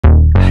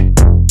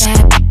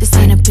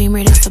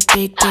Beamer, that's a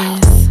big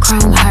biz.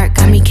 Chrome heart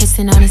got me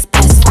kissing on his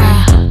best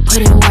friend. Put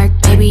in work,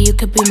 baby, you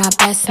could be my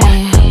best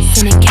man.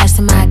 Sending cash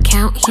to my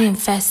account, he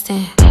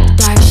investing.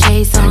 Dark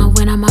shades on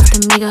when I'm off the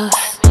Migos.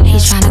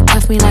 He's tryna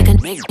cuff me like a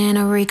in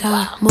a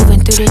Rico.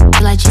 Moving through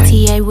the like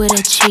GTA with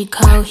a cheat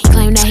code. He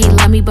claimed that he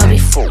love me, but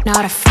before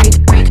not a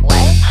freak.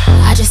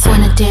 I just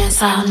wanna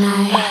dance all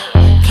night.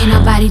 Can't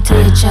nobody do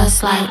it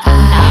just like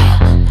I.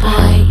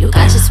 Boy, you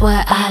got just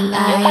what I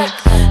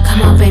like.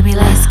 Come on, baby,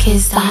 let's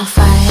kiss, don't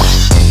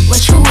fight.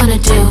 What you wanna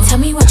do? Tell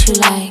me what you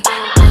like.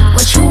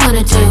 What you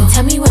wanna do?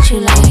 Tell me what you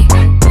like.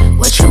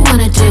 What you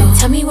wanna do?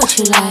 Tell me what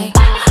you like.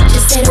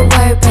 Just say the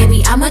word,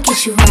 baby, I'ma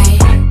get you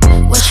right.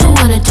 What you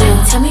wanna do?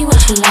 Tell me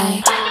what you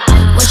like.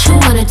 What you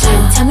wanna do?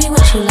 Tell me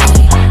what you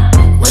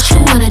like. What you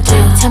wanna do?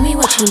 Tell me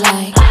what you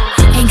like.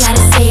 Ain't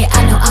gotta say it,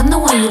 I know I'm the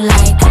one you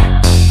like.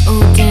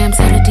 Ooh, damn,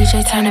 so the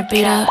DJ turn the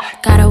beat up.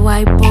 Got a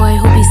white boy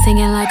who be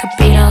singing like a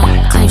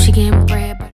Beatle. Claim she getting bread.